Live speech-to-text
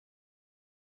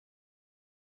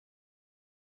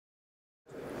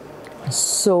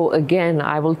So again,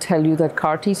 I will tell you that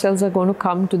CAR T cells are going to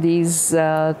come to these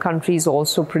countries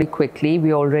also pretty quickly.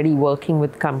 We're already working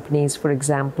with companies. For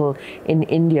example, in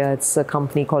India, it's a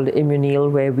company called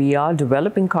Immunil, where we are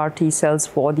developing CAR T cells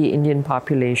for the Indian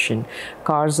population.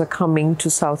 CARs are coming to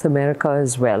South America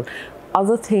as well.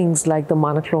 Other things like the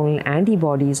monoclonal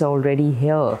antibodies are already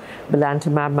here.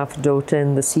 Belantamab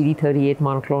mafodotin, the CD38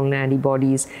 monoclonal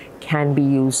antibodies can be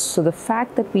used. So the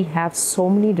fact that we have so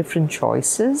many different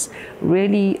choices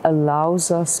really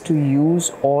allows us to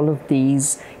use all of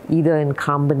these either in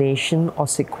combination or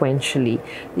sequentially.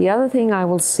 The other thing I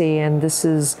will say, and this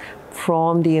is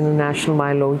from the International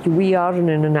Myeloma, we are an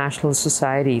international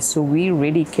society, so we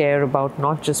really care about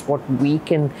not just what we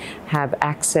can have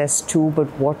access to, but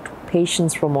what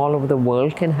patients from all over the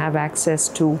world can have access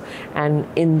to. And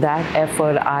in that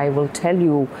effort, I will tell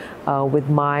you, with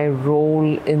my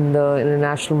role in the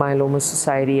International Myeloma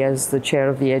Society as the chair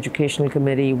of the educational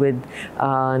committee with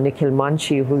Nikhil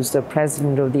Manchi, who's the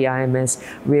president of the IMS,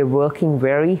 we're working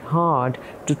very hard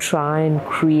to try and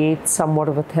create somewhat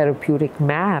of a therapeutic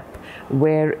map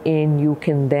wherein you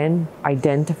can then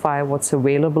identify what's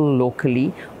available locally,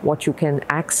 what you can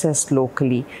access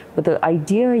locally. But the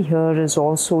idea here is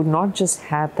also not just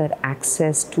have that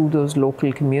access to those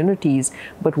local communities,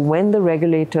 but when the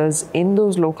regulators in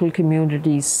those local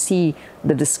communities see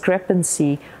the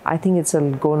discrepancy, I think it's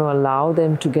going to allow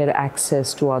them to get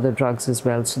access to other drugs as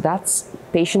well. So that's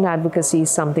patient advocacy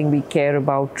is something we care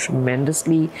about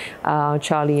tremendously,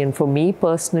 Charlie. And for me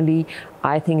personally,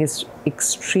 I think it's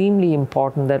extremely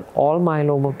important that all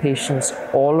myeloma patients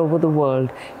all over the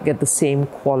world get the same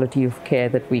quality of care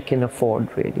that we can afford,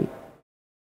 really.